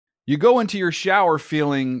You go into your shower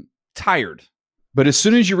feeling tired, but as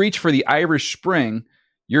soon as you reach for the Irish Spring,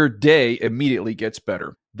 your day immediately gets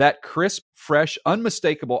better. That crisp, fresh,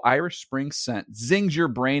 unmistakable Irish Spring scent zings your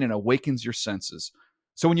brain and awakens your senses.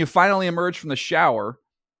 So when you finally emerge from the shower,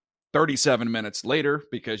 37 minutes later,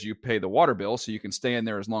 because you pay the water bill so you can stay in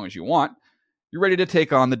there as long as you want, you're ready to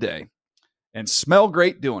take on the day. And smell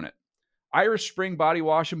great doing it. Irish Spring Body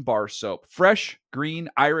Wash and Bar Soap. Fresh, green,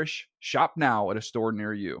 Irish. Shop now at a store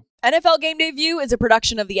near you. NFL Game Day View is a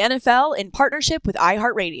production of the NFL in partnership with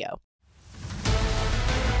iHeartRadio.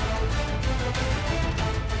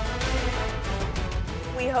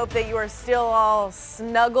 We hope that you are still all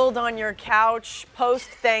snuggled on your couch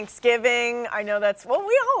post-Thanksgiving. I know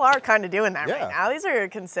we all are kind of doing that right now. These are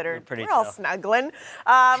considered, we're all snuggling.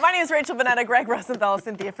 My name is Rachel Bonetta, Greg Rosenthal,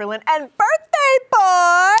 Cynthia Freeland, and birthday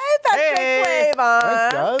boy, Patrick Clavon.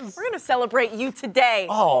 Thanks, guys. We're going to celebrate you today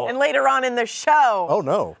and later on in the show. Oh,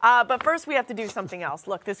 no. But first, we have to do something else.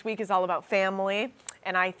 Look, this week is all about family,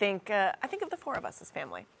 and I think of the four of us as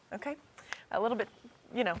family, okay? A little bit,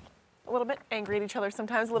 a little bit angry at each other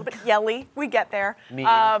sometimes, a little bit yelly. We get there.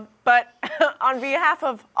 But on behalf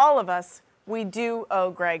of all of us, we do owe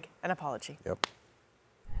Greg an apology. Yep.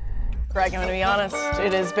 Greg, I'm going to be honest.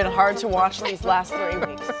 It has been hard to watch these last 3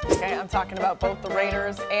 weeks. Okay, I'm talking about both the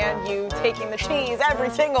Raiders and you taking the cheese every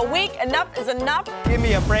single week. Enough is enough. Give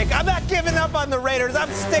me a break. I'm not giving up on the Raiders. I'm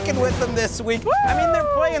sticking with them this week. Woo! I mean, they're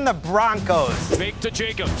playing the Broncos. Fake to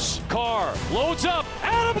Jacobs. Carr loads up.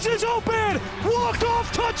 Adams is open. Walked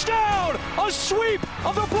off touchdown. A sweep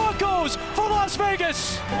of the Broncos for Las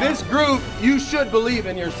Vegas. This group, you should believe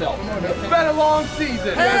in yourself. It's been a long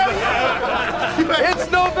season.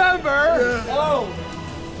 It's November. Oh,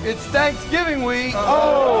 it's Thanksgiving week.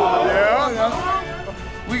 Oh,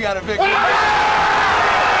 yeah. We got a victory.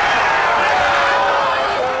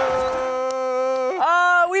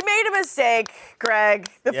 We made a mistake, Greg.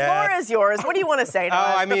 The floor is yours. What do you want to say to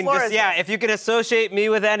us? I mean, if you can associate me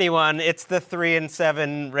with anyone, it's the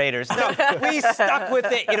 3-7 Raiders. No, we stuck with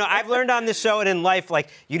it. I've learned on this show and in life,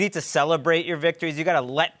 you need to celebrate your victories. You got to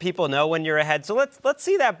let people know when you're ahead. So let's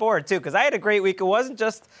see that board too, because I had a great week. It wasn't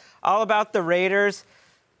just all about the Raiders.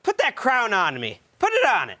 Put that crown on me. Put it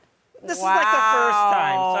on it. This is like the first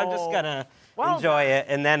time, so I'm just gonna enjoy it,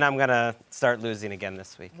 and then I'm gonna start losing again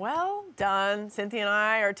this week. Well done. Cynthia and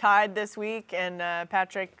I are tied this week, and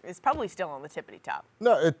Patrick is probably still on the tippity top.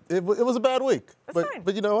 No, it was a bad week. That's fine.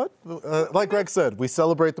 But you know what? Like Greg said, we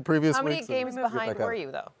celebrate the previous week. How many games behind were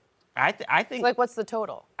you, though? I think. What's the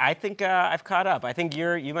total? I think I've caught up. I think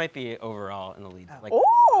you might be overall in the lead.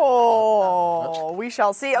 We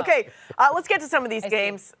shall see. Okay, let's get to some of these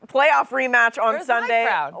games. Playoff rematch on Sunday.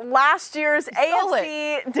 Last year's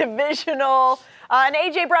AFC divisional. An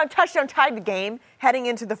A.J. Brown touchdown tied the game heading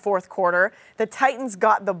into the fourth quarter. The Titans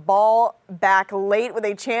got the ball back late with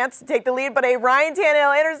a chance to take the lead, but a Ryan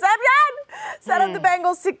Tannehill interception set up the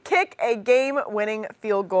Bengals to kick a game-winning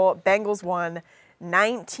field goal. Bengals won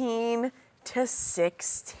 19-16.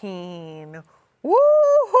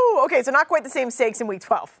 Woohoo! Okay, so not quite the same stakes in Week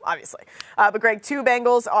 12, obviously. But Greg, the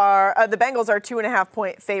Bengals are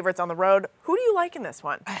 2.5-point favorites on the road. Who do you like in this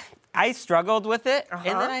one? I struggled with it,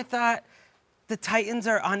 and then I thought the Titans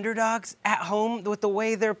are underdogs at home with the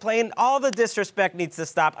way they're playing. All the disrespect needs to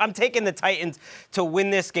stop. I'm taking the Titans to win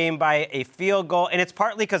this game by a field goal, and it's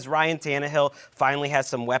partly because Ryan Tannehill finally has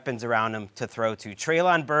some weapons around him to throw to.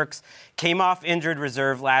 Treylon Burks came off injured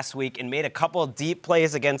reserve last week and made a couple deep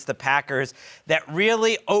plays against the Packers that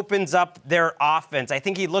really opens up their offense. I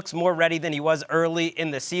think he looks more ready than he was early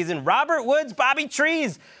in the season. Robert Woods, Bobby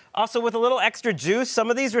Trees, also with a little extra juice.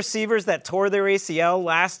 Some of these receivers that tore their ACL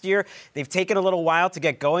last year, they've taken a little while to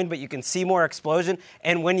get going, but you can see more explosion.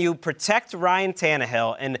 And when you protect Ryan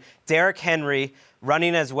Tannehill and Derrick Henry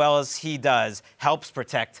running as well as he does helps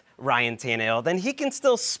protect Ryan Tannehill, then he can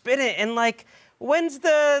still spin it. And, when's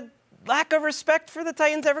the lack of respect for the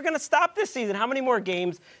Titans ever going to stop this season? How many more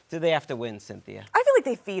games do they have to win, Cynthia? I feel like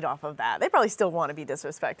they feed off of that. They probably still want to be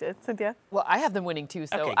disrespected. Cynthia? Well, I have them winning too,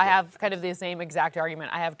 so I have kind of the same exact argument.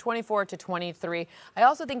 I have 24-23. I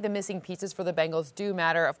also think the missing pieces for the Bengals do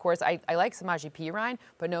matter. Of course, I like Samaje Perine,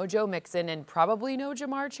 but no Joe Mixon and probably no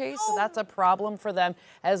Jamar Chase, so that's a problem for them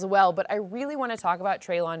as well. But I really want to talk about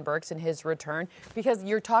Treylon Burks and his return because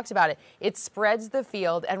you talked about it. It spreads the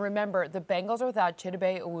field, and remember, the Bengals are without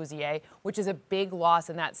Chidobe Awuzie, which is a big loss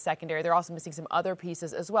in that secondary. They're also missing some other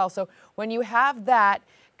pieces as well. So when you have that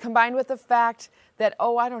combined with the fact that,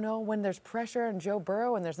 I don't know, when there's pressure on Joe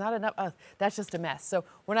Burrow and there's not enough, that's just a mess. So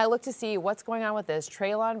when I look to see what's going on with this,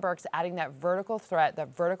 Treylon Burks adding that vertical threat,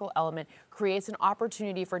 that vertical element, creates an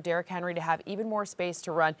opportunity for Derrick Henry to have even more space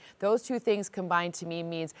to run. Those two things combined to me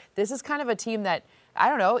means this is kind of a team that, I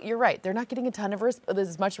don't know, you're right. They're not getting a ton of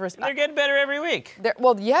as much respect. They're getting better every week.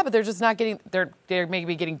 But they're just not getting, they're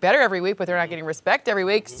maybe getting better every week, but they're not getting respect every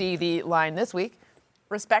week. See the line this week.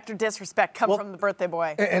 Respect or disrespect come from the birthday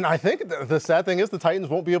boy. And I think the sad thing is the Titans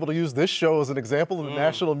won't be able to use this show as an example of the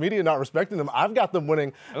national media not respecting them. I've got them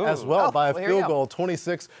winning as well by a field goal,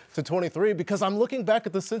 26-23, because I'm looking back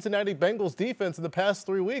at the Cincinnati Bengals defense in the past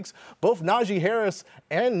 3 weeks. Both Najee Harris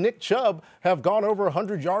and Nick Chubb have gone over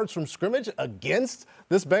 100 yards from scrimmage against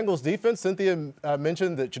this Bengals defense. Cynthia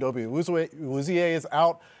mentioned that Chidobe Awuzie is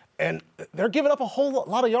out. And they're giving up a whole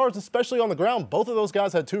lot of yards, especially on the ground. Both of those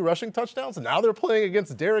guys had 2 rushing touchdowns, and now they're playing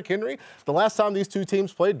against Derrick Henry. The last time these two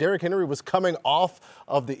teams played, Derrick Henry was coming off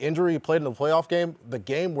of the injury he played in the playoff game, the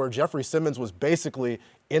game where Jeffrey Simmons was basically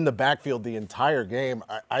in the backfield the entire game.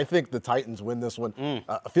 I think the Titans win this one.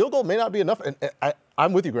 A field goal may not be enough, and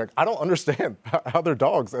I'm with you, Greg. I don't understand how they're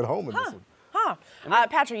dogs at home in this one.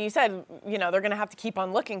 Patrick, you said, they're going to have to keep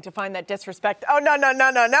on looking to find that disrespect. Oh, no.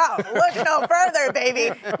 Look no further,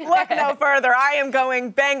 baby. Look no further. I am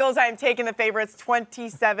going Bengals. I am taking the favorites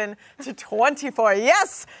 27-24.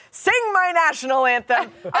 Yes, sing my national anthem.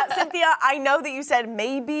 Cynthia, I know that you said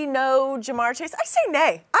maybe no Jamar Chase. I say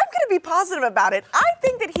nay. I'm going to be positive about it. I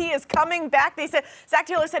think that he is coming back. They said, Zach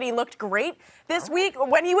Taylor said he looked great this week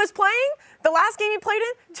when he was playing. The last game he played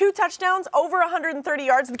in, 2 touchdowns, over 130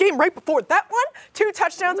 yards. The game right before that one, 2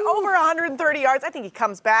 touchdowns, over 130 yards. I think he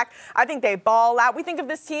comes back. I think they ball out. We think of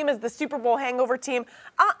this team as the Super Bowl hangover team.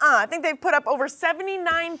 I think they've put up over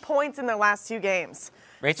 79 points in their last 2 games.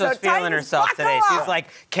 Rachel's feeling herself today. She's like,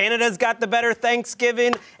 Canada's got the better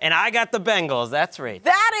Thanksgiving, and I got the Bengals. That's Rachel.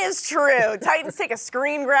 That is true. Titans take a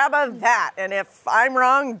screen grab of that. And if I'm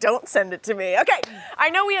wrong, don't send it to me. Okay,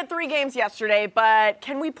 I know we had 3 games yesterday, but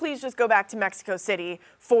can we please just go back to Mexico City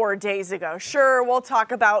 4 days ago? Sure, we'll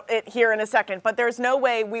talk about it here in a second, but there's no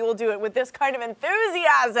way we will do it with this kind of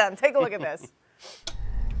enthusiasm. Take a look at this.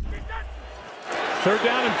 3rd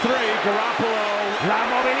down and 3, Garoppolo. La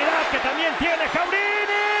movilidad que también tiene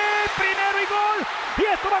Jaurini. Primero y gol. Y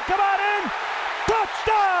esto va a acabar en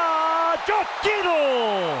touchdown, George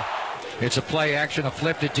Kittle. It's a play action, a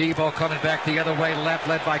flip to Debo coming back the other way, left,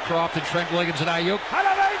 led by Croft and Trent Williams and Ayuk. A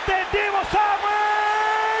la 20, Debo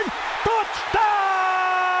Samuel.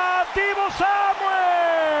 Touchdown, Debo Samuel.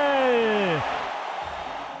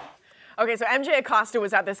 Okay, so MJ Acosta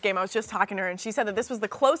was at this game. I was just talking to her, and she said that this was the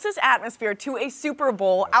closest atmosphere to a Super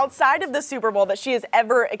Bowl outside of the Super Bowl that she has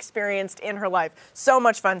ever experienced in her life. So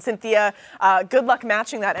much fun. Cynthia, good luck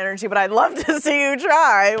matching that energy, but I'd love to see you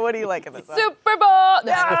try. What do you like of this? Super Bowl!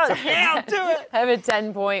 Yeah, do it. I have a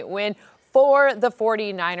 10-point win for the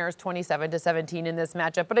 49ers, 27-17 in this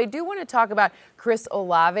matchup. But I do want to talk about Chris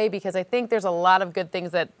Olave because I think there's a lot of good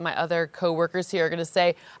things that my other coworkers here are going to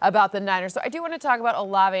say about the Niners. So I do want to talk about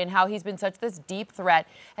Olave and how he's been such this deep threat.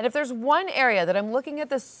 And if there's one area that I'm looking at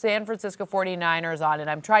the San Francisco 49ers on and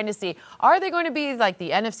I'm trying to see, are they going to be like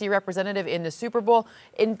the NFC representative in the Super Bowl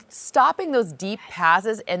in stopping those deep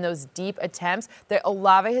passes and those deep attempts that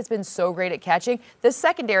Olave has been so great at catching? The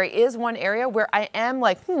secondary is one area where I am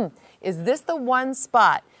like, is this the one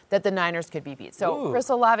spot that the Niners could be beat? So Chris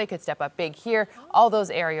Olave could step up big here. All those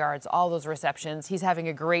air yards, all those receptions. He's having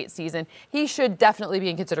a great season. He should definitely be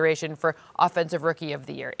in consideration for Offensive Rookie of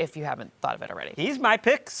the Year if you haven't thought of it already. He's my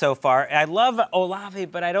pick so far. I love Olave,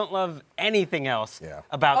 but I don't love anything else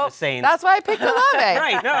about the Saints. That's why I picked Olave.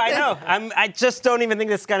 Right, no, I know. I just don't even think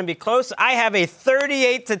this is going to be close. I have a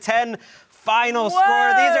 38-10 final score.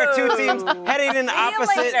 These are 2 teams heading in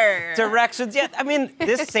opposite directions. Yeah, I mean,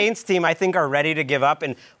 this Saints team, I think, are ready to give up.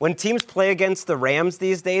 And when teams play against the Rams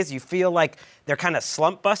these days, you feel like they're kind of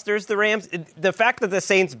slump busters, the Rams. The fact that the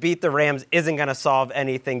Saints beat the Rams isn't going to solve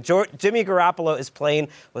anything. Jimmy Garoppolo is playing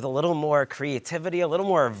with a little more creativity, a little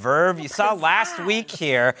more verve. You saw last week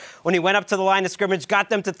here when he went up to the line of scrimmage, got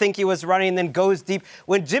them to think he was running, and then goes deep.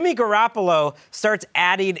 When Jimmy Garoppolo starts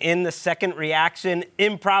adding in the second reaction,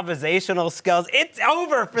 improvisational skills, it's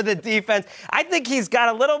over for the defense. I think he's got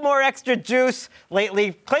a little more extra juice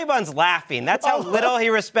lately. Claybon's laughing. That's how little he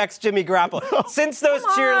respects Jimmy Garoppolo. Since those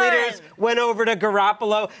cheerleaders went over over to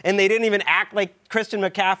Garoppolo, and they didn't even act like Christian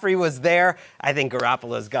McCaffrey was there. I think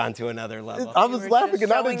Garoppolo's gone to another level. I was laughing at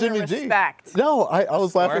not at Jimmy G. No, I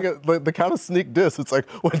was laughing at the kind of sneak diss. It's like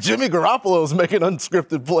when Jimmy Garoppolo is making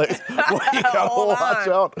unscripted plays, well, you gotta watch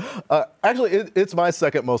out. Actually, it's my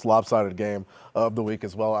second most lopsided game of the week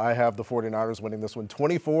as well. I have the 49ers winning this one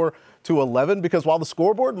 24-11 because while the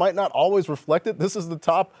scoreboard might not always reflect it, this is the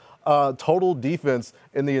top total defense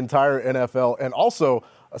in the entire NFL. And also,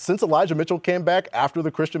 since Elijah Mitchell came back after the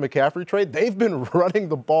Christian McCaffrey trade, they've been running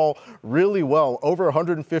the ball really well, over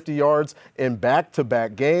 150 yards in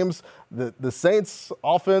back-to-back games. The Saints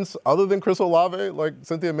offense, other than Chris Olave, like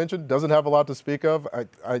Cynthia mentioned, doesn't have a lot to speak of.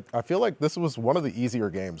 I feel like this was one of the easier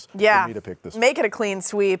games for me to pick this Make it a clean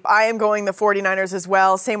sweep. I am going the 49ers as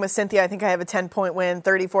well. Same with Cynthia. I think I have a 10-point win,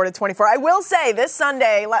 34-24. I will say this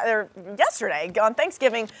Sunday, or yesterday, on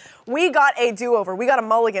Thanksgiving, we got a do-over. We got a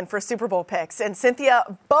mulligan for Super Bowl picks. And Cynthia,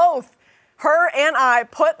 both her and I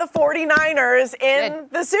put the 49ers in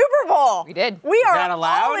the Super Bowl. We did. We are that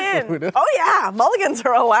allowed? all in. Oh, yeah. Mulligans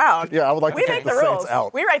are allowed. Yeah, I would like we to take make the rules. Saints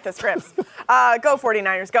out. We write the scripts. Go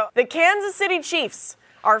 49ers, go. The Kansas City Chiefs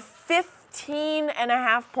are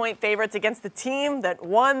 15.5-point favorites against the team that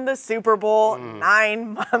won the Super Bowl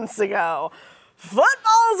 9 months ago.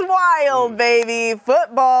 Football's wild, baby.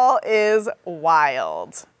 Football is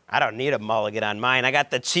wild. I don't need a mulligan on mine. I got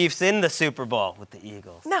the Chiefs in the Super Bowl with the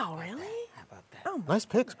Eagles. No, really? How about that? Oh, Nice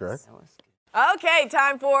picks, Greg. Okay,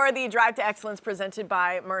 time for the Drive to Excellence presented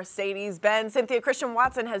by Mercedes-Benz. Cynthia, Christian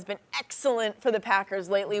Watson has been excellent for the Packers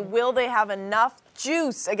lately. Will they have enough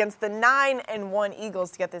juice against the 9-1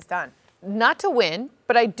 Eagles to get this done? Not to win,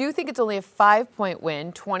 but I do think it's only a 5-point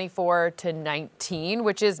win, 24-19,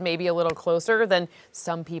 which is maybe a little closer than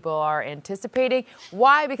some people are anticipating.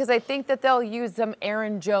 Why? Because I think that they'll use some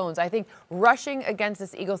Aaron Jones. I think rushing against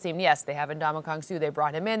this Eagles team, yes, they have Ndamukong Suh. They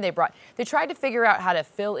brought him in. They tried to figure out how to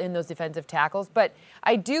fill in those defensive tackles, but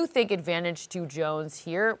I do think advantage to Jones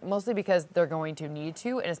here, mostly because they're going to need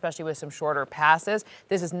to, and especially with some shorter passes.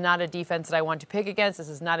 This is not a defense that I want to pick against. This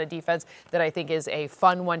is not a defense that I think is a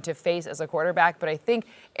fun one to face as a quarterback, but I think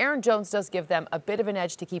Aaron Jones does give them a bit of an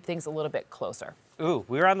edge to keep things a little bit closer. Ooh,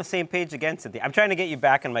 we were on the same page again, Cynthia. I'm trying to get you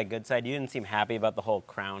back on my good side. You didn't seem happy about the whole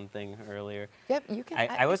crown thing earlier. Yep, you can.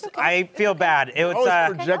 I feel bad. It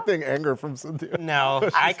was projecting anger from Cynthia. No,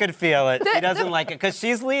 I could feel it. She doesn't like it because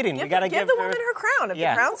she's leading. We gotta give give the her woman her crown. If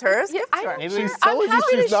the crown's hers, give it to her. Maybe she's telling you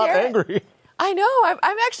she's not angry. I know.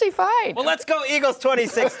 I'm actually fine. Well, let's go Eagles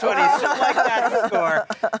 26-20. Should like that score.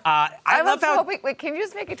 I love how. Wait, can you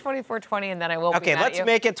just make it 24-20 and then I won't be mad let's at you?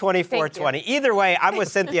 make it 24-20. Either way, I'm with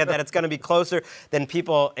Cynthia that it's going to be closer than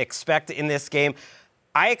people expect in this game.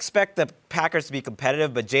 I expect the Packers to be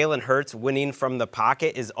competitive, but Jalen Hurts winning from the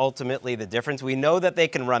pocket is ultimately the difference. We know that they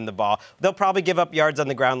can run the ball. They'll probably give up yards on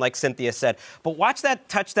the ground, like Cynthia said. But watch that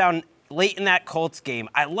touchdown late in that Colts game.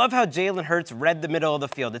 I love how Jalen Hurts read the middle of the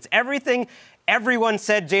field. It's everything everyone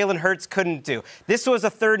said Jalen Hurts couldn't do. This was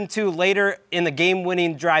a 3rd and 2 later in the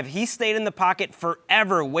game-winning drive. He stayed in the pocket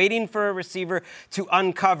forever, waiting for a receiver to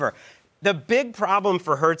uncover. The big problem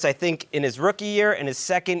for Hurts, I think, in his rookie year and his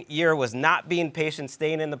second year was not being patient,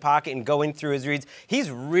 staying in the pocket and going through his reads.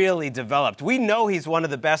 He's really developed. We know he's one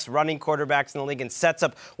of the best running quarterbacks in the league and sets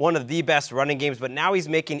up one of the best running games, but now he's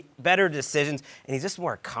making better decisions, and he's just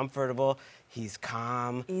more comfortable. He's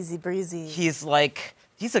calm. Easy breezy. He's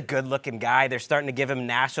a good-looking guy. They're starting to give him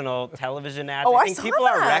national television ads. Oh, I think people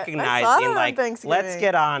are recognizing, let's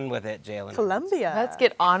get on with it, Jalen. Columbia. Let's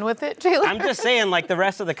get on with it, Jalen. I'm just saying, the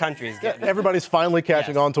rest of the country is getting it. Everybody's finally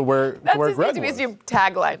catching on to where Greg was. That's your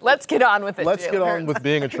tagline. Let's get on with it, Let's Jalen get on Hurts. with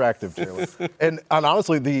being attractive, Jalen. and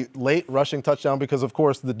honestly, the late rushing touchdown, because, of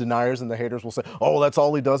course, the deniers and the haters will say, oh, that's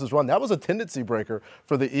all he does is run. That was a tendency breaker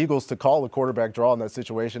for the Eagles to call a quarterback draw in that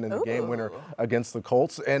situation in the game winner against the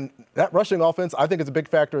Colts. And that rushing offense, I think, is a big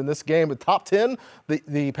factor in this game. The top 10,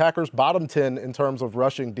 the Packers bottom 10 in terms of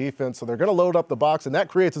rushing defense. So they're going to load up the box, and that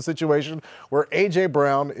creates a situation where A.J.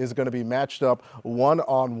 Brown is going to be matched up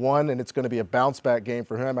one-on-one, and it's going to be a bounce-back game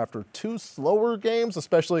for him after 2 slower games,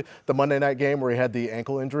 especially the Monday night game where he had the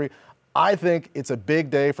ankle injury. I think it's a big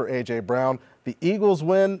day for A.J. Brown. The Eagles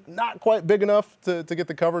win, not quite big enough to get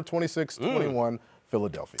the cover, 26-21.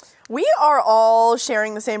 Philadelphia. We are all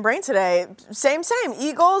sharing the same brain today. Same,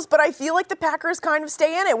 Eagles, but I feel like the Packers kind of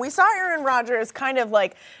stay in it. We saw Aaron Rodgers kind of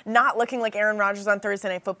not looking like Aaron Rodgers on Thursday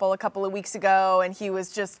Night Football a couple of weeks ago, and he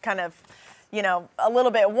was just kind of, a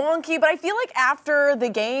little bit wonky. But I feel like after the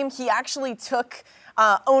game, he actually took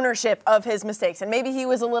ownership of his mistakes, and maybe he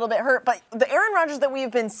was a little bit hurt, but the Aaron Rodgers that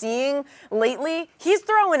we've been seeing lately, he's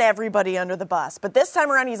throwing everybody under the bus. But this time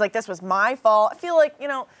around, he's like, this was my fault. I feel like,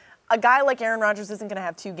 a guy like Aaron Rodgers isn't going to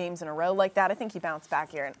have 2 games in a row like that. I think he bounced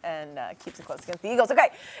back here and keeps it close against the Eagles. Okay,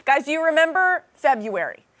 guys, do you remember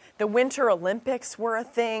February? The Winter Olympics were a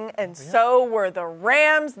thing, and so were the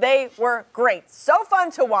Rams. They were great. So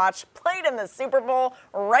fun to watch. Played in the Super Bowl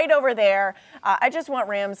right over there. I just want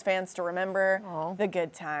Rams fans to remember the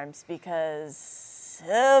good times because,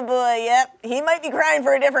 oh boy, yep, he might be crying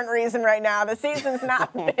for a different reason right now. The season's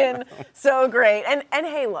not been so great. And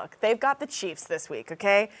hey, look, they've got the Chiefs this week,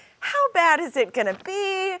 okay? How bad is it going to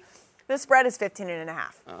be? The spread is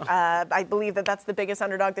 15.5. I believe that's the biggest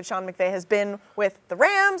underdog that Sean McVay has been with the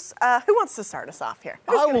Rams. Who wants to start us off here?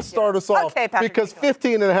 I will start us off because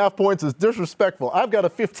 15.5 points is disrespectful. I've got a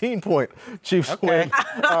 15-point Chiefs win.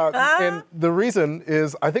 And the reason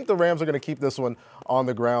is I think the Rams are going to keep this one on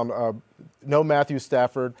the ground. No Matthew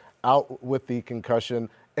Stafford, out with the concussion.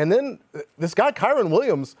 And then this guy, Kyron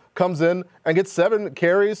Williams, comes in and gets 7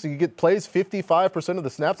 carries. He plays 55% of the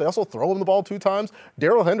snaps. They also throw him the ball 2 times.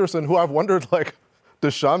 Darrell Henderson, who I've wondered,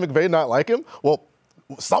 does Sean McVay not like him? Well,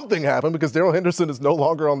 something happened because Darrell Henderson is no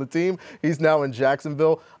longer on the team. He's now in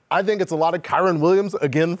Jacksonville. I think it's a lot of Kyron Williams.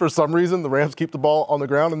 Again, for some reason, the Rams keep the ball on the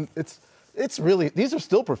ground. And it's really, these are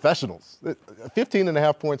still professionals.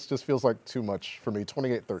 15.5 points just feels like too much for me.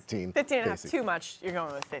 28-13. 15.5 too much. You're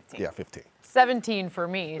going with 15. Yeah, 15. 17 for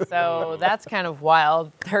me, so that's kind of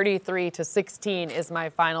wild. 33-16 is my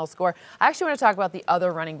final score. I actually want to talk about the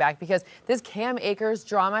other running back because this Cam Akers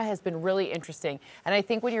drama has been really interesting. And I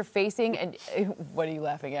think when you're facing, and what are you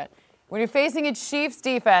laughing at? When you're facing a Chiefs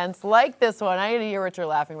defense like this one, I'm going to hear what you're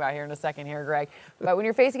laughing about here in a second here, Greg. But when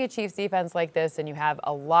you're facing a Chiefs defense like this and you have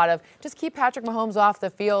a lot of, just keep Patrick Mahomes off the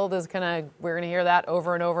field is we're going to hear that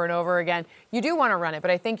over and over and over again. You do want to run it,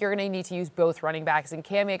 but I think you're going to need to use both running backs. And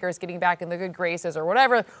Cam Akers getting back in the good graces or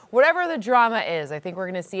whatever the drama is, I think we're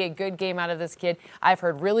going to see a good game out of this kid. I've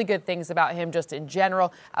heard really good things about him just in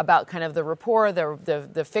general, about kind of the rapport,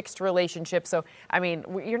 the fixed relationship. So, I mean,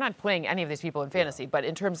 you're not playing any of these people in fantasy, but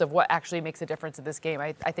in terms of what actually makes a difference in this game,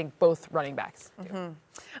 I think both running backs do.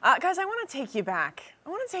 Guys, I want to take you back. I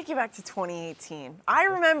want to take you back to 2018. I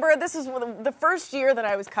remember this is the first year that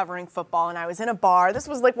I was covering football, and I was in a bar. This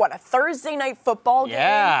was a Thursday night football game.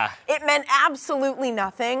 Yeah. It meant absolutely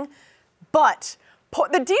nothing, but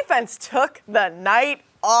the defense took the night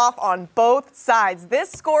off on both sides.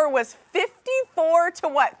 This score was 54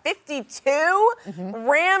 to 52?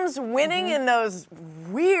 Rams winning in those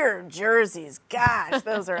weird jerseys. Gosh,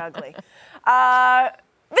 those are ugly.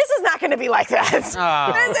 This is not going to be like that.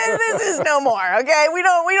 Oh. This is no more, okay? We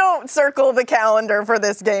don't circle the calendar for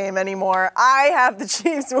this game anymore. I have the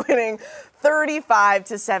Chiefs winning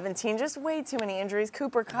 35-17. Just way too many injuries.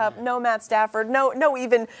 Cooper Kupp, no Matt Stafford, no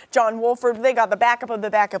even John Wolford. They got the backup of the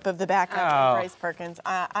backup of the backup. Bryce Perkins.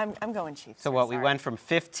 I'm going Chiefs. So we went from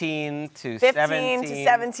 15 to 15 to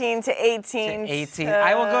 17 to 18. 18.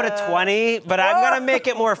 I will go to 20, but I'm going to make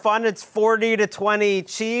it more fun. It's 40-20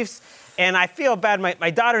 Chiefs. And I feel bad.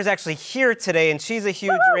 My daughter's actually here today, and she's a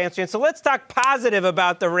huge Rams fan. So let's talk positive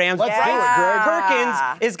about the Rams. Let's do it, Greg. Perkins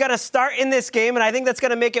is going to start in this game, and I think that's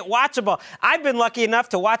going to make it watchable. I've been lucky enough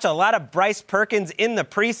to watch a lot of Bryce Perkins in the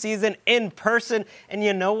preseason in person, and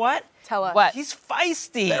you know what? Tell us. What? He's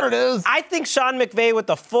feisty. There it is. I think Sean McVay, with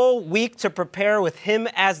the full week to prepare with him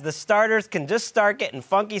as the starters, can just start getting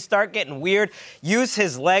funky, start getting weird, use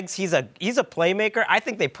his legs. He's a playmaker. I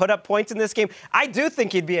think they put up points in this game. I do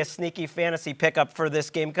think he'd be a sneaky fantasy pickup for this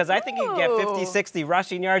game because I think he'd get 50, 60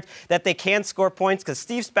 rushing yards, that they can score points because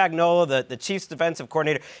Steve Spagnuolo, the Chiefs defensive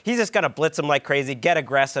coordinator, he's just going to blitz them like crazy, get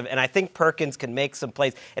aggressive, and I think Perkins can make some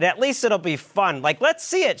plays. And at least it'll be fun. Let's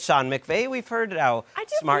see it, Sean McVay. We've heard how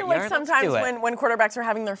smart you are. Sometimes when quarterbacks are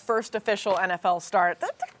having their first official NFL start,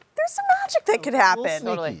 there's some magic that could happen.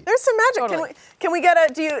 Totally. There's some magic. Totally. Can we get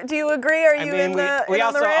a? Do you agree? Are you in the? We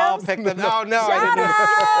also all picked the. No, I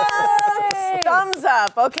didn't. Thumbs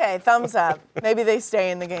up. Okay, thumbs up. Maybe they stay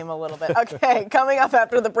in the game a little bit. Okay, coming up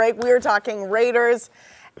after the break, we are talking Raiders,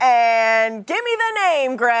 and give me the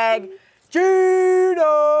name, Greg. Gino.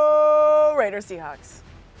 Raiders Seahawks.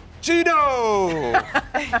 Gino.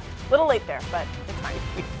 Little late there, but it's fine.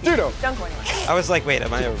 Gino. Don't go anywhere. I was like, wait,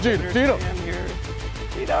 am I over? Gino.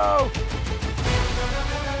 Gino.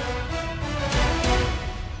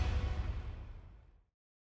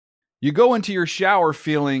 You go into your shower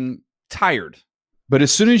feeling tired, but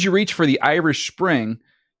as soon as you reach for the Irish Spring,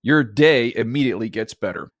 your day immediately gets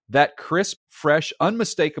better. That crisp, fresh,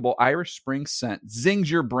 unmistakable Irish Spring scent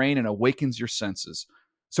zings your brain and awakens your senses.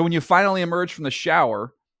 So when you finally emerge from the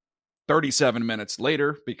shower, 37 minutes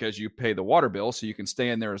later, because you pay the water bill so you can stay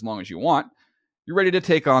in there as long as you want, you're ready to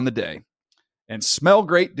take on the day and smell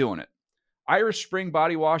great doing it. Irish Spring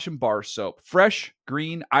Body Wash and Bar Soap. Fresh,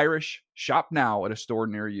 green, Irish. Shop now at a store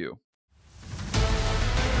near you.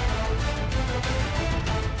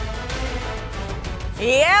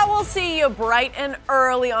 Yeah, we'll see you bright and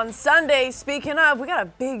early on Sunday. Speaking of, we got a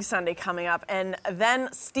big Sunday coming up, and then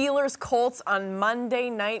Steelers-Colts on Monday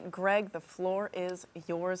night. Greg, the floor is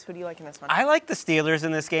yours. Who do you like in this one? I like the Steelers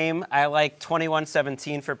in this game. I like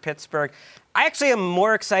 21-17 for Pittsburgh. I actually am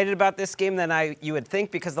more excited about this game than you would think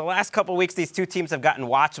because the last couple weeks these two teams have gotten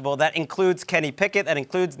watchable. That includes Kenny Pickett. That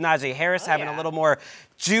includes Najee Harris having a little more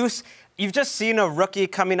juice. You've just seen a rookie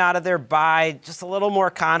coming out of their bye, just a little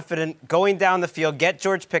more confident, going down the field, get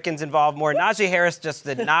George Pickens involved more. Najee Harris just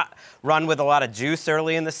did not run with a lot of juice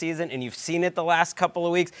early in the season, and you've seen it the last couple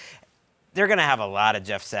of weeks. They're going to have a lot of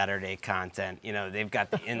Jeff Saturday content. You know, they've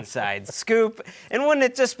got the inside scoop. And wouldn't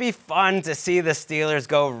it just be fun to see the Steelers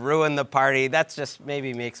go ruin the party? That's just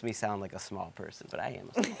maybe makes me sound like a small person, but I am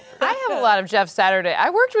a small person. I have a lot of Jeff Saturday. I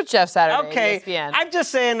worked with Jeff Saturday at ESPN. I'm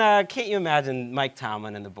just saying, can't you imagine Mike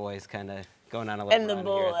Tomlin and the boys kind of going on a little run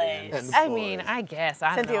here at the end? I mean, I guess.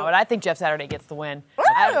 I don't know. But I think Jeff Saturday gets the win.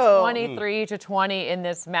 I have 23-20 in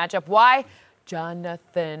this matchup. Why?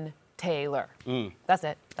 Jonathan Taylor. That's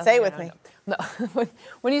it. Say it with me. No.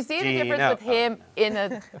 When you see the difference with him in a...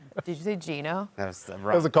 Did you say Gino? That was It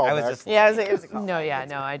was a callback. It was a call. No, yeah,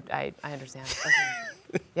 no, I understand. Okay.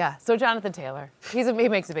 Yeah, so Jonathan Taylor, he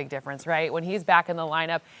makes a big difference, right? When he's back in the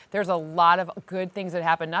lineup, there's a lot of good things that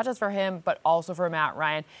happen, not just for him, but also for Matt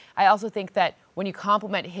Ryan. I also think that when you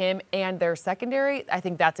complement him and their secondary, I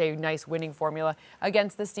think that's a nice winning formula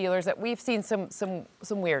against the Steelers. That we've seen some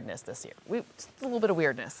weirdness this year. Just a little bit of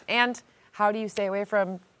weirdness. And how do you stay away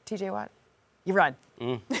from TJ Watt? You run.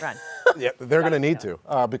 Run. Yeah, they're going to need to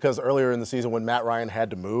because earlier in the season when Matt Ryan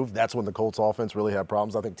had to move, that's when the Colts offense really had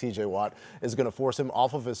problems. I think TJ Watt is going to force him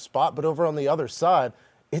off of his spot. But over on the other side,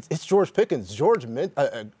 it's George Pickens.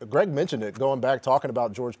 Greg mentioned it going back talking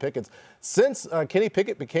about George Pickens. Since Kenny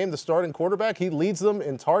Pickett became the starting quarterback, he leads them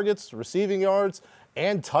in targets, receiving yards,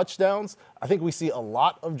 and touchdowns. I think we see a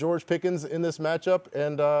lot of George Pickens in this matchup,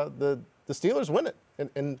 and the Steelers win it.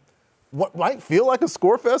 And what might feel like a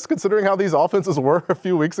score fest considering how these offenses were a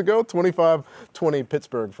few weeks ago, 25-20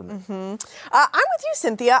 Pittsburgh for me. I'm with you,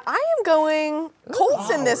 Cynthia. I am going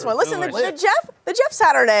Colts in this one. Listen, the Jeff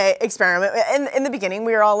Saturday experiment, in the beginning,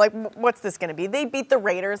 we were all like, what's this going to be? They beat the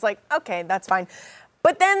Raiders, like, okay, that's fine.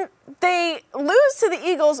 But then they lose to the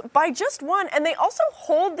Eagles by just one, and they also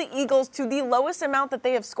hold the Eagles to the lowest amount that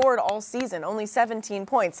they have scored all season, only 17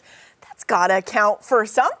 points. That's got to count for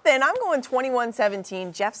something. I'm going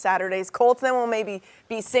 21-17, Jeff Saturday's Colts. Then we'll maybe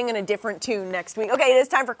be singing a different tune next week. Okay, it is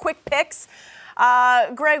time for quick picks.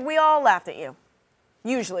 Greg, we all laughed at you.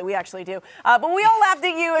 Usually, we actually do. But we all laughed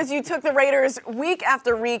at you as you took the Raiders week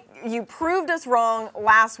after week. You proved us wrong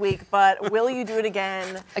last week, but will you do it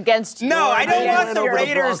again? Against No, I don't want the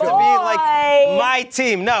Raiders to be like my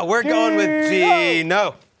team. No, we're going with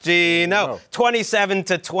Gino.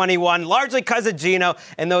 27-21, largely because of Gino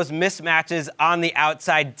and those mismatches on the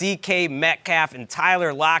outside. DK Metcalf and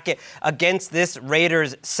Tyler Lockett against this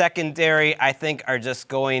Raiders secondary, I think, are just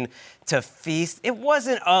going to feast. It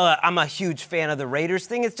wasn't, I'm a huge fan of the Raiders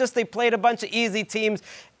thing. It's just they played a bunch of easy teams.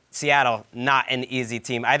 Seattle, not an easy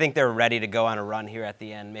team. I think they're ready to go on a run here at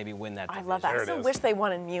the end, maybe win that division. I love that. I still wish they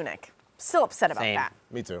won in Munich. Still upset about that.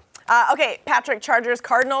 Me too. Okay, Patrick, Chargers,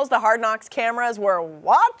 Cardinals. The Hard Knocks cameras were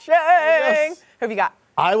watching. Yes. Who have you got?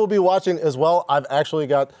 I will be watching as well. I've actually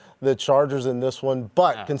got the Chargers in this one.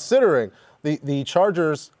 But considering the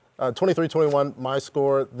Chargers, 23-21, my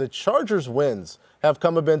score, the Chargers wins have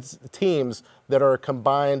come against teams that are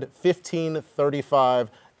combined 15-35-1.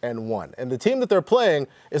 And the team that they're playing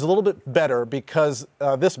is a little bit better because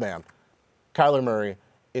this man, Kyler Murray,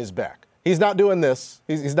 is back. He's not doing this.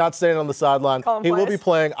 He's not staying on the sideline. He will be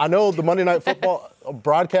playing. I know the Monday Night Football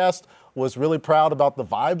broadcast was really proud about the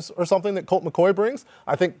vibes or something that Colt McCoy brings.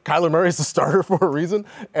 I think Kyler Murray's the starter for a reason,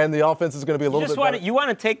 and the offense is going to be a little bit better. You want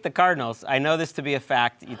to take the Cardinals. I know this to be a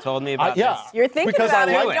fact. You told me about this. You're thinking about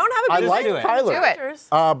it. You don't have a good I like Kyler. Do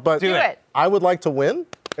it. But Do it. I would like to win.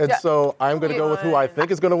 And so I'm going to go with who I think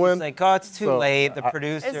is going to win. It's like, it's too late. The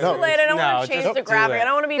producer. It's too late. I don't want to change the graphic. I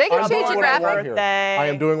don't want to be. They can change the graphic. I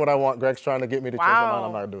am doing what I want. Greg's trying to get me to change what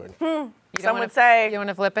I'm not doing. Some would say. You want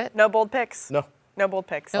to flip it? No bold picks. No. No bold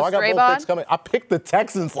picks. No I got bold picks coming. I picked the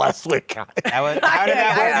Texans last week. How did that work? This is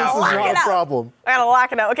not a problem. I gotta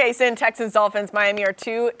lock it up. Okay, Sin, Texans, Dolphins, Miami are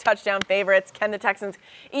 2 touchdown favorites. Can the Texans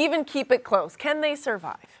even keep it close? Can they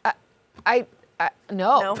survive?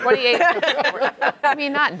 No. 28. I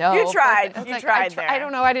mean, not no. You tried. But You tried there. I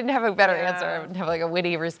don't know. I didn't have a better answer. I didn't have like a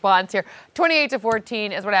witty response here.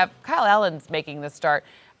 28-14 is what I have. Kyle Allen's making the start.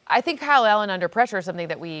 I think Kyle Allen under pressure is something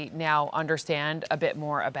that we now understand a bit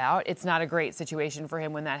more about. It's not a great situation for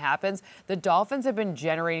him when that happens. The Dolphins have been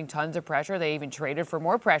generating tons of pressure. They even traded for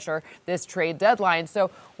more pressure this trade deadline.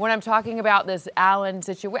 So when I'm talking about this Allen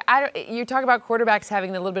situation, you talk about quarterbacks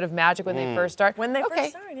having a little bit of magic when they first start. When they first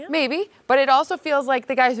start, yeah. Maybe. But it also feels like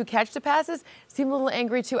the guys who catch the passes seem a little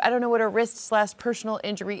angry too. I don't know what a wrist/personal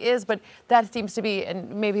injury is, but that seems to be, and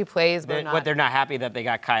maybe he plays, but not. What, they're not happy that they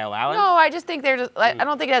got Kyle Allen? No, I just think they're just, I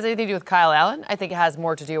don't think it has anything to do with Kyle Allen. I think it has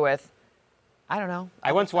more to do with, I don't know.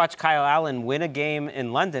 I once watched Kyle Allen win a game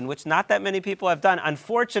in London, which not that many people have done.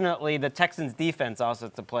 Unfortunately, the Texans defense also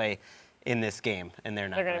has to play in this game, and they're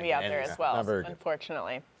going to be out there as well,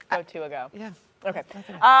 unfortunately. Go 2 ago. Yeah. Okay.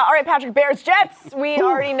 All right, Patrick, Bears, Jets. We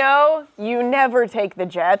already know you never take the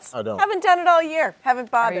Jets. I don't. Haven't done it all year. Haven't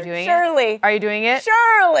bothered. Are you doing Surely. it? Are you doing it?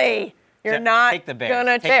 Surely. You're not take the Bears.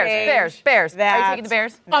 gonna take Bears. that. Are you taking the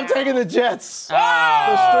Bears? I'm taking the Jets.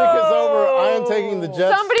 The streak is over. I am taking the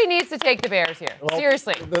Jets. Somebody needs to take the Bears here.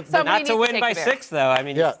 Seriously. Somebody Not needs to win take by the Bears. 6, though. I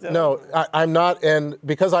mean, Yeah, no, I'm not. And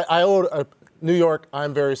because I owe New York,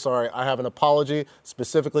 I'm very sorry. I have an apology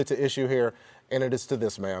specifically to issue here, and it is to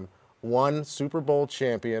this man. One Super Bowl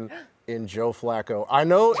champion in Joe Flacco. I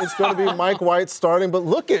know it's going to be Mike White starting, but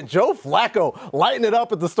look at Joe Flacco lighting it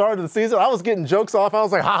up at the start of the season. I was getting jokes off. I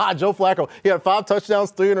was like, ha, Joe Flacco. He had 5 touchdowns,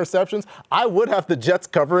 3 interceptions. I would have the Jets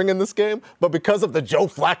covering in this game, but because of the Joe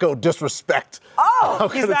Flacco disrespect.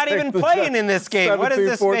 He's not even playing in this game. What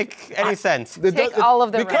does this make any sense? Take all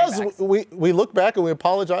of the Because running backs. we look back and we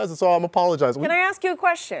apologize, and so I'm apologizing. Can I ask you a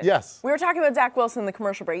question? Yes. We were talking about Zach Wilson in the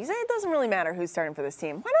commercial break. You said it doesn't really matter who's starting for this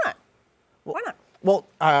team. Why not? Why not? Well,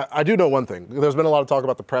 I do know one thing. There's been a lot of talk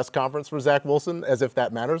about the press conference for Zach Wilson, as if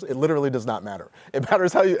that matters. It literally does not matter. It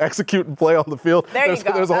matters how you execute and play on the field. There you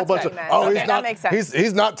go. There's a whole bunch of, okay, that makes sense.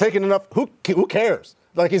 He's not taking enough. Who cares?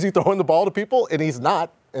 Like, is he throwing the ball to people? And he's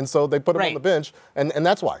not. And so they put him on the bench, and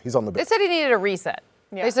that's why he's on the bench. They said he needed a reset.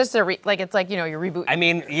 Yeah. It's just it's like, you reboot. I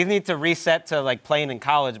mean, you need to reset to like playing in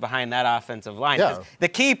college behind that offensive line. Yeah. The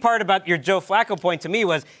key part about your Joe Flacco point to me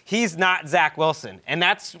was he's not Zach Wilson, and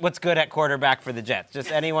that's what's good at quarterback for the Jets.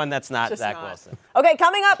 Just anyone that's not Zach Wilson. Okay,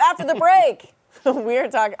 coming up after the break, we're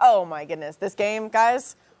talking. Oh my goodness, this game,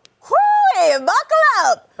 guys. Whoo, buckle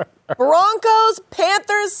up. Broncos,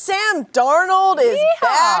 Panthers. Sam Darnold is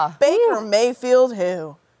back. Baker Mayfield,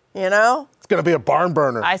 who? You know? It's going to be a barn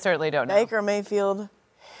burner. I certainly don't know. Baker Mayfield,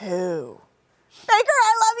 who? Baker,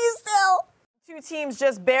 I love you still. 2 teams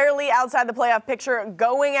just barely outside the playoff picture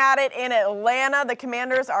going at it in Atlanta. The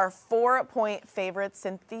Commanders are 4-point favorites.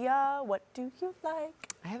 Cynthia, what do you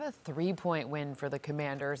like? I have a 3-point win for the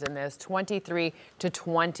Commanders in this,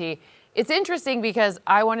 23-20. It's interesting because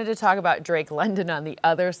I wanted to talk about Drake London on the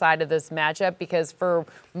other side of this matchup because for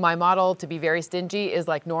my model to be very stingy is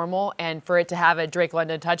like normal, and for it to have a Drake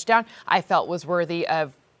London touchdown, I felt was worthy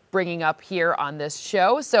of bringing up here on this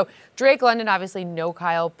show. So Drake London, obviously no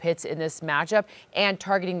Kyle Pitts in this matchup, and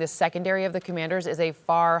targeting the secondary of the Commanders is a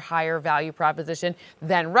far higher value proposition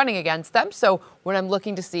than running against them. So when I'm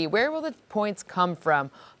looking to see where will the points come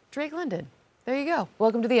from, Drake London, there you go.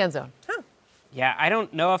 Welcome to the end zone. Yeah, I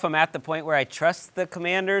don't know if I'm at the point where I trust the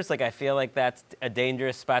Commanders. Like, I feel like that's a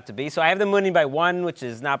dangerous spot to be. So I have them winning by 1, which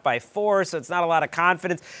is not by 4, so it's not a lot of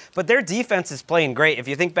confidence. But their defense is playing great. If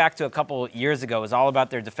you think back to a couple years ago, it was all about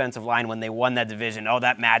their defensive line when they won that division. Oh,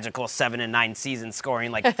 that magical 7-9 season,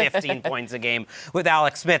 scoring like 15 points a game with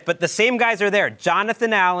Alex Smith. But the same guys are there,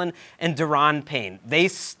 Jonathan Allen and Deron Payne. They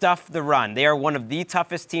stuff the run. They are one of the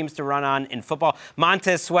toughest teams to run on in football.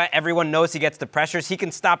 Montez Sweat, everyone knows he gets the pressures. He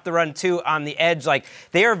can stop the run, too, on the edge. Like,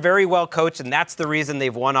 they are very well coached, and that's the reason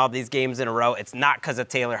they've won all these games in a row. It's not because of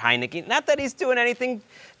Taylor Heineke. Not that he's doing anything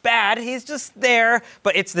bad. He's just there,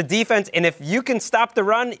 but it's the defense. And if you can stop the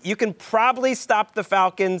run, you can probably stop the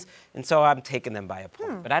Falcons. And so I'm taking them by a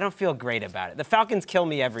point. But I don't feel great about it. The Falcons kill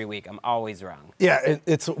me every week. I'm always wrong. Yeah,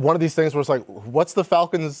 it's one of these things where it's like, what's the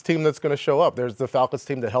Falcons team that's going to show up? There's the Falcons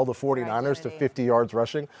team that held the 49ers to 50 yards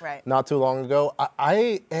rushing not too long ago.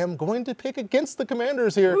 I am going to pick against the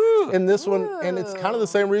Commanders here in this one. And it's kind of the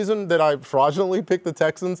same reason that I fraudulently picked the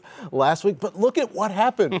Texans last week. But look at what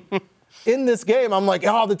happened. In this game, I'm like,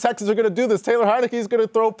 the Texans are going to do this. Taylor Heineke is going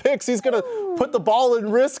to throw picks. He's going to put the ball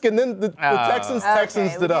in risk, and then the Texans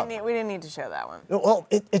it up. We didn't need to show that one. Well,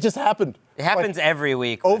 it just happened. It happens every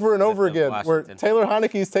week. Over and over again, where Taylor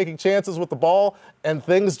Heineke is taking chances with the ball, and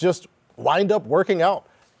things just wind up working out.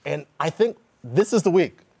 And I think this is the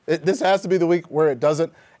week. This has to be the week where it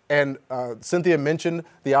doesn't. And Cynthia mentioned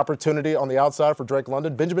the opportunity on the outside for Drake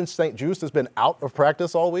London. Benjamin St. Juste has been out of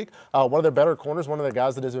practice all week. One of their better corners, one of the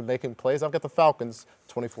guys that has been making plays. I've got the Falcons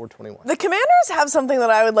 24-21. The Commanders have something that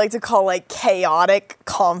I would like to call like chaotic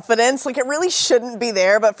confidence. Like it really shouldn't be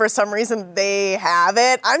there, but for some reason they have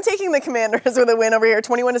it. I'm taking the Commanders with a win over here,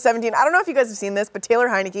 21-17. I don't know if you guys have seen this, but Taylor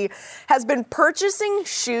Heineke has been purchasing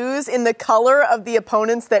shoes in the color of the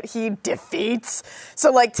opponents that he defeats.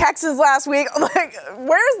 So like Texans last week, like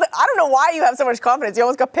I don't know why you have so much confidence. You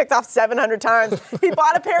almost got picked off 700 times. He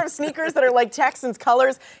bought a pair of sneakers that are like Texans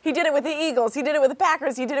colors. He did it with the Eagles. He did it with the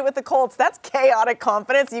Packers. He did it with the Colts. That's chaotic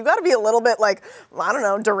confidence. You've got to be a little bit like, I don't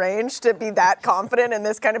know, deranged to be that confident in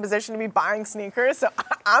this kind of position to be buying sneakers. So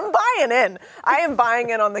I'm buying in. I am buying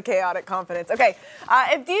in on the chaotic confidence. Okay,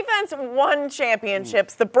 if defense won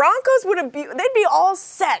championships, the Broncos they'd be all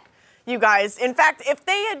set, you guys. In fact, if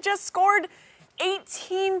they had just scored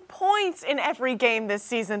 18 points in every game this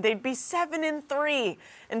season, they'd be 7-3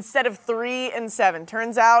 instead of 3-7.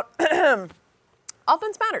 Turns out,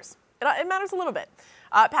 offense matters. It matters a little bit.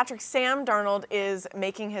 Sam Darnold is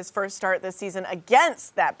making his first start this season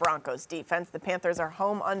against that Broncos defense. The Panthers are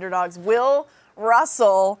home underdogs. Will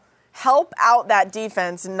Russell help out that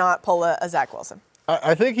defense and not pull a Zach Wilson?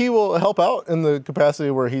 I think he will help out in the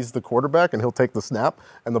capacity where he's the quarterback and he'll take the snap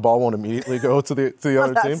and the ball won't immediately go to the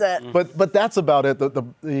other team. That's it. But that's about it.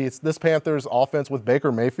 This Panthers offense with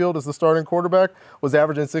Baker Mayfield as the starting quarterback was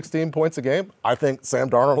averaging 16 points a game. I think Sam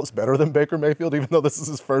Darnold is better than Baker Mayfield, even though this is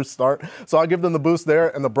his first start. So I'll give them the boost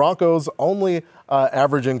there. And the Broncos only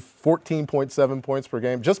averaging 14.7 points per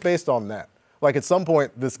game, just based on that. Like at some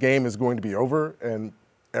point, this game is going to be over and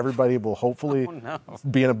everybody will hopefully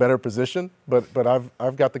be in a better position, but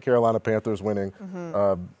I've got the Carolina Panthers winning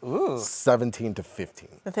 17-15.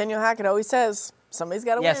 Nathaniel Hackett always says somebody's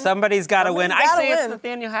got to win. Yeah, somebody's got to win. I say it's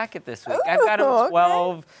Nathaniel Hackett this week. I've got him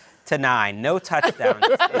 12-9, no touchdowns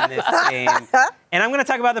in this game. And I'm going to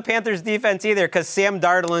talk about the Panthers defense either, because Sam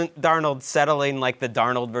Darnold settling like the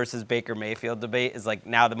Darnold versus Baker Mayfield debate is like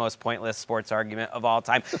now the most pointless sports argument of all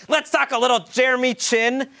time. Let's talk a little Jeremy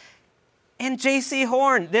Chinn and J.C.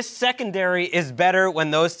 Horn. This secondary is better when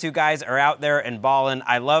those two guys are out there and balling.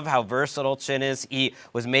 I love how versatile Chinn is. He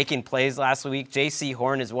was making plays last week. J.C.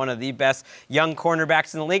 Horn is one of the best young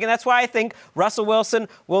cornerbacks in the league, and that's why I think Russell Wilson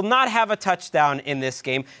will not have a touchdown in this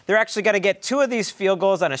game. They're actually going to get 2 of these field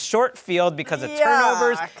goals on a short field because of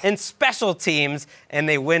turnovers and special teams, and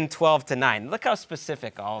they win 12-9. Look how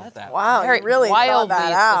specific all of that. Wow, Very really wildly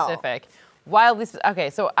that specific. Wildly. Okay,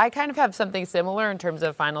 so I kind of have something similar in terms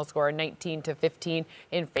of final score, 19-15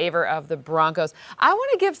 in favor of the Broncos. I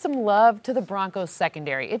want to give some love to the Broncos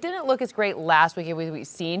secondary. It didn't look as great last week as we've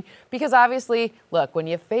seen because obviously, look, when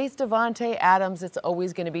you face Devontae Adams, it's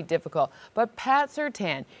always going to be difficult. But Pat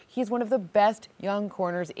Surtain, he's one of the best young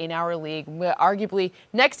corners in our league. Arguably,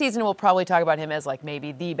 next season we'll probably talk about him as like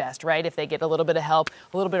maybe the best, right? If they get a little bit of help,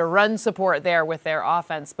 a little bit of run support there with their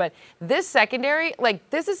offense. But this secondary, like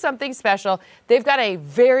this is something special. They've got a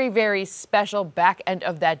very, very special back end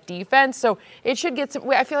of that defense. So it should get some.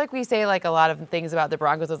 I feel like we say like a lot of things about the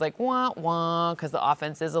Broncos is like wah wah because the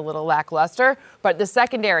offense is a little lackluster. But the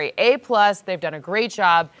secondary, A+, they've done a great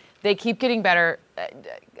job. They keep getting better.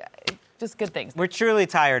 Just good things. We're truly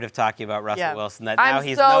tired of talking about Russell Wilson. That now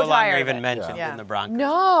he's so no longer even mentioned in the Broncos.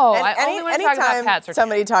 No, I only want to talk about Pat Surtain.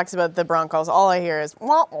 Somebody talks about the Broncos, all I hear is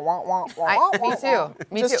wah, wah, wah, wah, me too.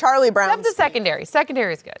 Just Charlie Brown. Except the secondary.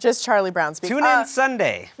 Secondary is good. Just Charlie Brown speak. Tune in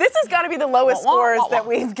Sunday. This has got to be the lowest scores that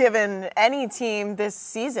we've given any team this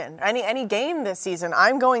season, any game this season.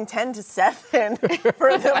 I'm going 10-7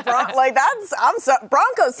 for the Broncos. Like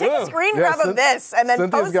Broncos. Take a screen grab of this and then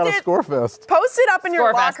Cynthia's got a score fest. Post it up in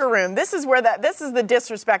your locker room. This is where this is the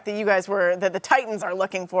disrespect that you guys that the Titans are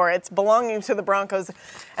looking for. It's belonging to the Broncos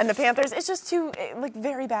and the Panthers. It's just two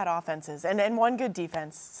very bad offenses and one good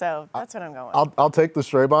defense. So that's what I'm going. I'll take the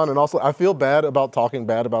Straybon, and also I feel bad about talking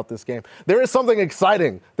bad about this game. There is something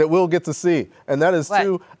exciting that we'll get to see, and that is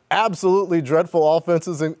two absolutely dreadful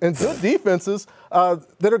offenses and good defenses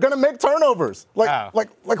that are going to make turnovers. Like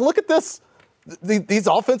look at this. These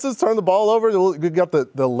offenses turn the ball over. We got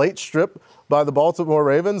the late strip by the Baltimore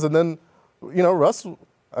Ravens, and then Russ,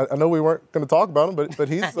 I know we weren't going to talk about him, but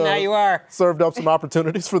he's now you are. Served up some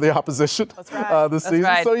opportunities for the opposition this season.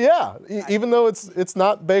 Right. So even though it's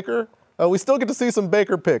not Baker, we still get to see some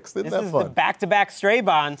Baker picks. Isn't that fun? The back-to-back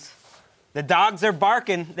Straybons. The dogs are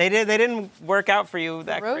barking. They didn't work out for you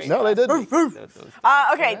that great. No, they didn't.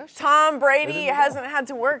 Okay, Tom Brady hasn't had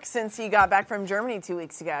to work since he got back from Germany 2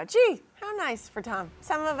 weeks ago. Gee, how nice for Tom.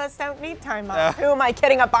 Some of us don't need time off. Who am I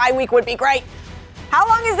kidding? A bye week would be great. How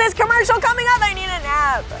long is this commercial coming up? I need a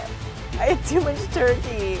nap. I ate too much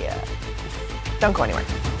turkey. Don't go anywhere.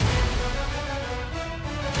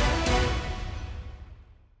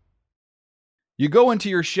 You go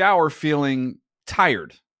into your shower feeling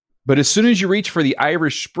tired, but as soon as you reach for the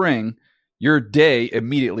Irish Spring, your day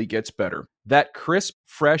immediately gets better. That crisp,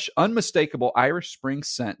 fresh, unmistakable Irish Spring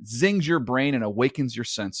scent zings your brain and awakens your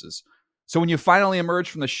senses. So when you finally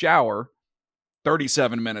emerge from the shower,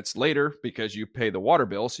 37 minutes later, because you pay the water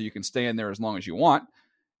bill so you can stay in there as long as you want,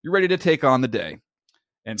 you're ready to take on the day.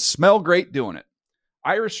 And smell great doing it.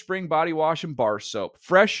 Irish Spring Body Wash and Bar Soap.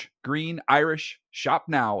 Fresh, green, Irish. Shop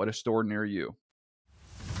now at a store near you.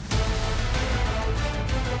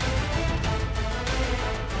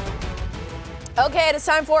 Okay, it is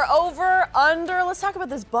time for over under. Let's talk about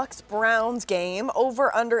this Bucs-Browns game.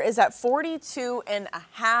 Over under is at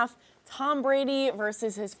 42.5. Tom Brady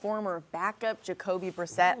versus his former backup, Jacoby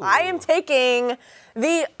Brissett. Ooh. I am taking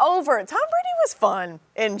the over. Tom Brady was fun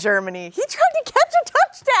in Germany. He tried to catch a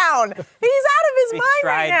touchdown. He's out of his mind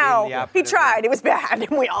right now. He tried. It was bad,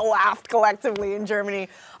 and we all laughed collectively in Germany.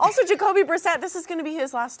 Also, Jacoby Brissett, this is going to be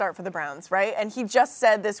his last start for the Browns, right? And he just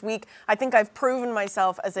said this week, I think I've proven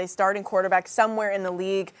myself as a starting quarterback somewhere in the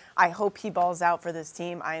league. I hope he balls out for this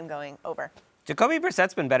team. I am going over. Jacoby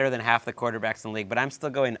Brissett's been better than half the quarterbacks in the league, but I'm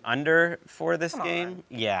still going under for this game.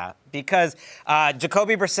 Yeah, because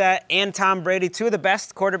Jacoby Brissett and Tom Brady, two of the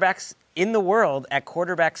best quarterbacks in the world at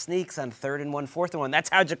quarterback sneaks on 3rd and 1, 4th and 1.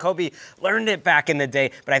 That's how Jacoby learned it back in the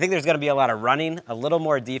day. But I think there's going to be a lot of running, a little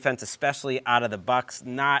more defense, especially out of the Bucs.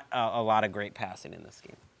 Not a lot of great passing in this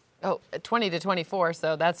game. Oh, 20-24,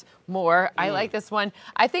 so that's more. I like this one.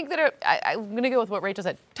 I think that I'm going to go with what Rachel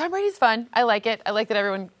said. Tom Brady's fun. I like it. I like that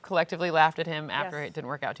everyone collectively laughed at him after it didn't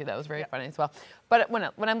work out, too. That was very funny as well. But when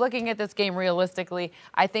I'm looking at this game realistically,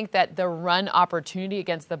 I think that the run opportunity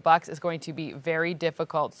against the Bucs is going to be very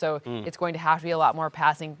difficult. So it's going to have to be a lot more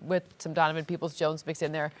passing with some Donovan Peoples-Jones mixed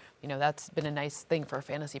in there. You know, that's been a nice thing for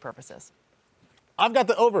fantasy purposes. I've got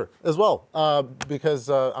the over as well because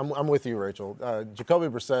I'm with you, Rachel. Jacoby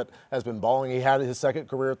Brissett has been balling. He had his second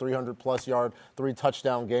career 300-plus yard,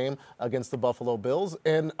 3-touchdown game against the Buffalo Bills,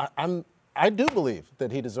 and I do believe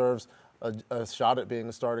that he deserves a shot at being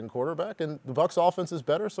a starting quarterback. And the Bucs' offense is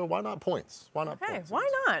better, so why not points? Why not points? Why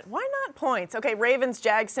not? Why not points? Okay, Ravens,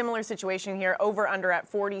 Jags, similar situation here. Over under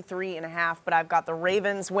at 43.5, but I've got the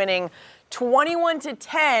Ravens winning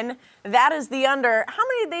 21-10. That is the under. How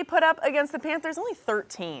many did they put up against the Panthers? Only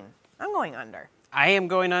 13. I'm going under. I am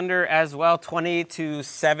going under as well,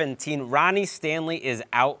 20-17. Ronnie Stanley is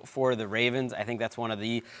out for the Ravens. I think that's one of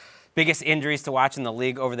the biggest injuries to watch in the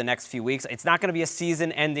league over the next few weeks. It's not going to be a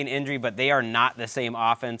season-ending injury, but they are not the same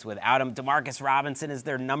offense without him. Demarcus Robinson is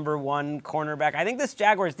their number one cornerback. I think this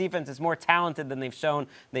Jaguars defense is more talented than they've shown.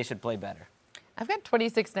 They should play better. I've got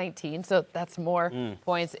 26-19, so that's more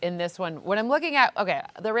points in this one. When I'm looking at,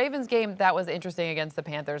 the Ravens game, that was interesting against the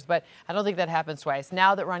Panthers, but I don't think that happens twice.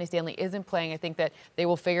 Now that Ronnie Stanley isn't playing, I think that they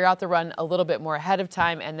will figure out the run a little bit more ahead of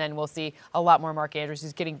time, and then we'll see a lot more Mark Andrews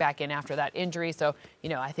who's getting back in after that injury. So,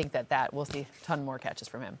 I think that we'll see a ton more catches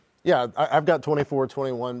from him. Yeah, I've got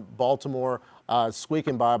 24-21 Baltimore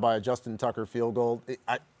squeaking by a Justin Tucker field goal.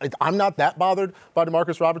 I'm not that bothered by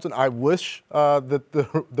DeMarcus Robertson. I wish that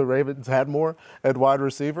the Ravens had more at wide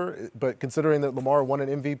receiver, but considering that Lamar won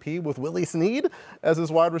an MVP with Willie Snead as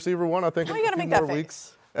his wide receiver one, I think you got to make that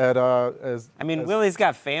weeks. Willie's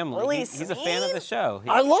got family. He's a fan of the show.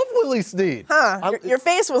 I love Willie Snead. Your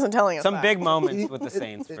face wasn't telling us some big moments with the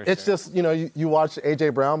Saints, for it's sure. Just, you watch A.J.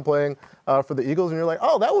 Brown playing for the Eagles, and you're like,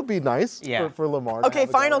 oh, that would be nice for Lamar. Okay,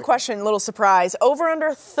 final question, little surprise. Over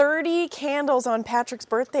under 30 candles on Patrick's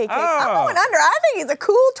birthday cake. I'm going under. I think he's a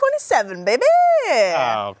cool 27, baby.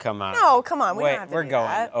 Oh, come on. No, come on. We're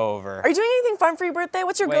going over. Are you doing anything fun for your birthday?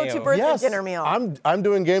 What's your go-to birthday dinner meal? I'm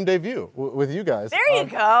doing Game Day View with you guys. There you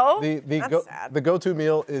go. The go-to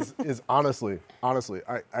meal is honestly,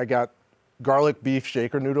 I got garlic beef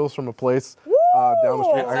shaker noodles from a place down the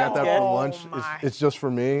street. I got that for lunch. It's just for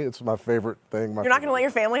me. It's my favorite thing. You're not going to let your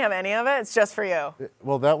family have any of it? It's just for you.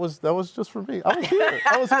 Well, that was just for me. I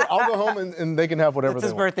was here. I'll go home and they can have whatever they want.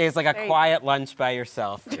 His birthday is like a quiet lunch by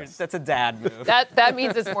yourself. That's a dad move. That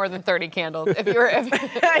means it's more than 30 candles. That's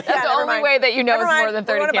the only way that you know it's more than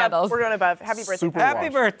 30 candles. We're going above. Happy birthday. Happy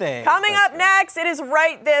birthday. Coming up next, it is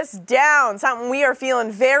Write This Down, something we are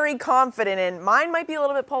feeling very confident in. Mine might be a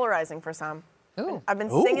little bit polarizing for some. Ooh. I've been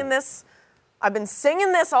singing this. I've been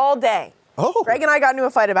singing this all day. Oh. Greg and I got into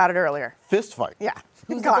a fight about it earlier. Fist fight. Yeah.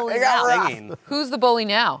 Who's the bully now? Who's the bully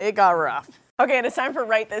now? It got rough. Okay, and it's time for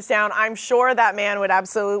Write This Down. I'm sure that man would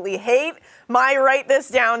absolutely hate my Write This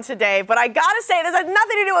Down today, but I gotta say, this has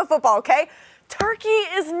nothing to do with football, okay? Turkey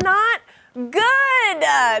is not good.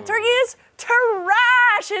 Turkey is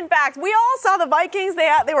trash. In fact, we all saw the Vikings.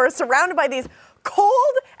 They were surrounded by these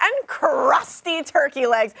cold and crusty turkey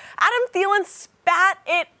legs. Adam Thielen spat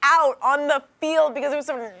it out on the field because it was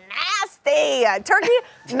so nasty. Turkey,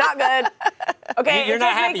 not good. Okay, you're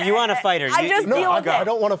not happy. You want to fight her. I just deal with it. I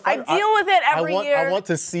don't want to fight her. I deal with it every year. I want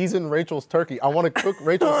to season Rachel's turkey. I want to cook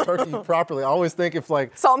Rachel's turkey properly. I always think if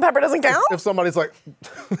like salt and pepper doesn't count. If somebody's like,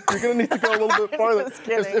 you're gonna need to go a little bit farther.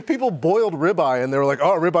 If people boiled ribeye and they were like,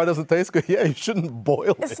 oh, ribeye doesn't taste good. Yeah, you shouldn't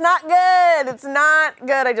boil it. It's not good. It's not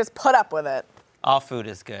good. I just put up with it. All food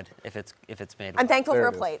is good if it's made. I'm thankful for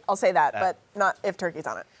a plate. I'll say that, but not if turkey's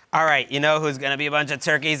on it. All right, you know who's going to be a bunch of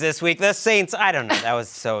turkeys this week? The Saints. I don't know. That was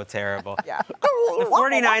so terrible. Yeah. The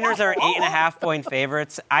 49ers are 8.5-point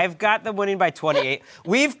favorites. I've got them winning by 28.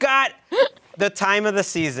 We've got the time of the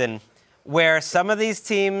season where some of these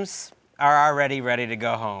teams are already ready to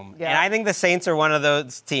go home. Yeah. And I think the Saints are one of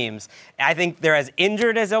those teams. I think they're as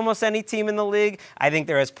injured as almost any team in the league. I think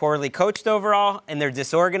they're as poorly coached overall, and they're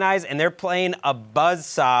disorganized, and they're playing a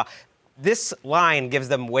buzzsaw. This line gives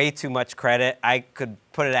them way too much credit. I could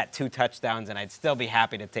put it at 2 touchdowns, and I'd still be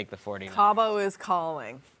happy to take the 49ers. Cabo is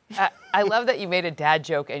calling. I love that you made a dad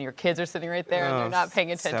joke and your kids are sitting right there and they're not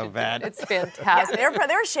paying attention. So bad. It's fantastic. Yeah,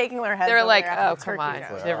 they're shaking their heads. They're like, oh, come on.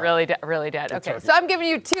 They're really dead. Okay, so I'm giving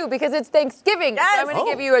you 2 because it's Thanksgiving. Yes. So I'm going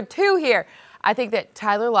to give you a 2 here. I think that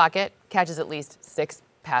Tyler Lockett catches at least 6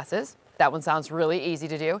 passes. That one sounds really easy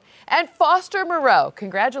to do. And Foster Moreau,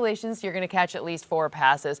 congratulations, you're going to catch at least 4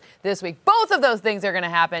 passes this week. Both of those things are going to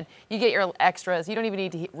happen. You get your extras. You don't even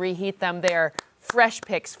need to reheat them. They're fresh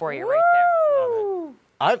picks for you right there. Love it.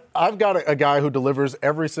 I've got a guy who delivers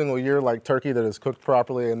every single year like turkey that is cooked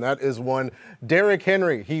properly, and that is one Derrick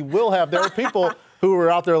Henry. He will have. There are people who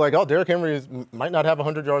are out there like, oh, Derrick Henry might not have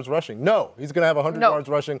 100 yards rushing. No, he's going to have 100 yards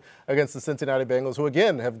rushing against the Cincinnati Bengals, who,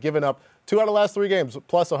 again, have given up 2 out of the last 3 games,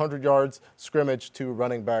 plus 100 yards scrimmage to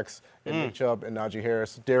running backs in Nick Chubb and Najee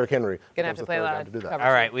Harris. Derrick Henry. Gonna have to play loud. All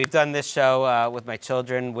right, we've done this show with my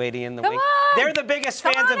children waiting in the wing. They're the biggest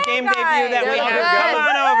fans of Game Debut that we have. Come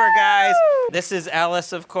on over, guys. This is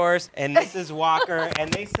Ellis, of course, and this is Walker.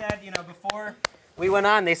 And they said, before we went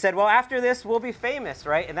on, they said, well, after this, we'll be famous,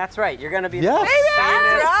 right? And that's right. You're going to be famous people.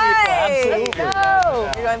 Absolutely.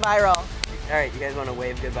 You're going viral. All right, you guys want to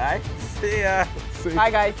wave goodbye? See ya.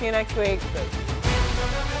 Bye, guys. See you next week.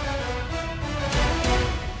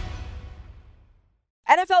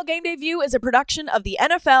 NFL Game Day View is a production of the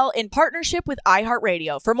NFL in partnership with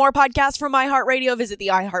iHeartRadio. For more podcasts from iHeartRadio, visit the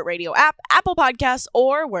iHeartRadio app, Apple Podcasts,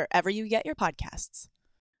 or wherever you get your podcasts.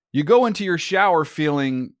 You go into your shower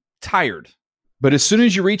feeling tired, but as soon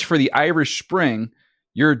as you reach for the Irish Spring,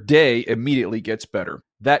 your day immediately gets better.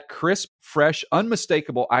 That crisp, fresh,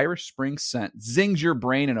 unmistakable Irish Spring scent zings your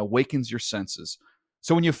brain and awakens your senses.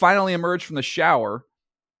 So when you finally emerge from the shower,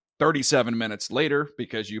 37 minutes later,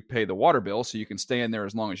 because you pay the water bill so you can stay in there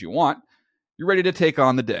as long as you want, you're ready to take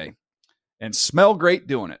on the day and smell great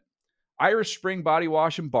doing it. Irish Spring Body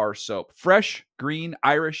Wash and Bar Soap. Fresh, green,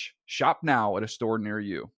 Irish. Shop now at a store near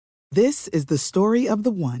you. This is the story of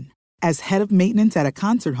the one. As head of maintenance at a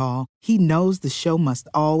concert hall, he knows the show must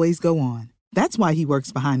always go on. That's why he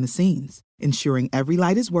works behind the scenes, ensuring every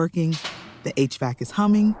light is working, the HVAC is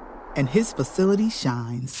humming, and his facility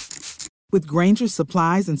shines. With Grainger's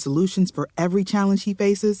supplies and solutions for every challenge he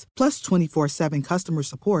faces, plus 24/7 customer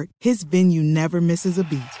support, his venue never misses a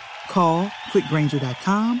beat. Call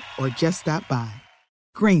quickgrainger.com or just stop by.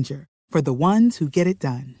 Grainger, for the ones who get it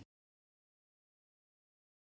done.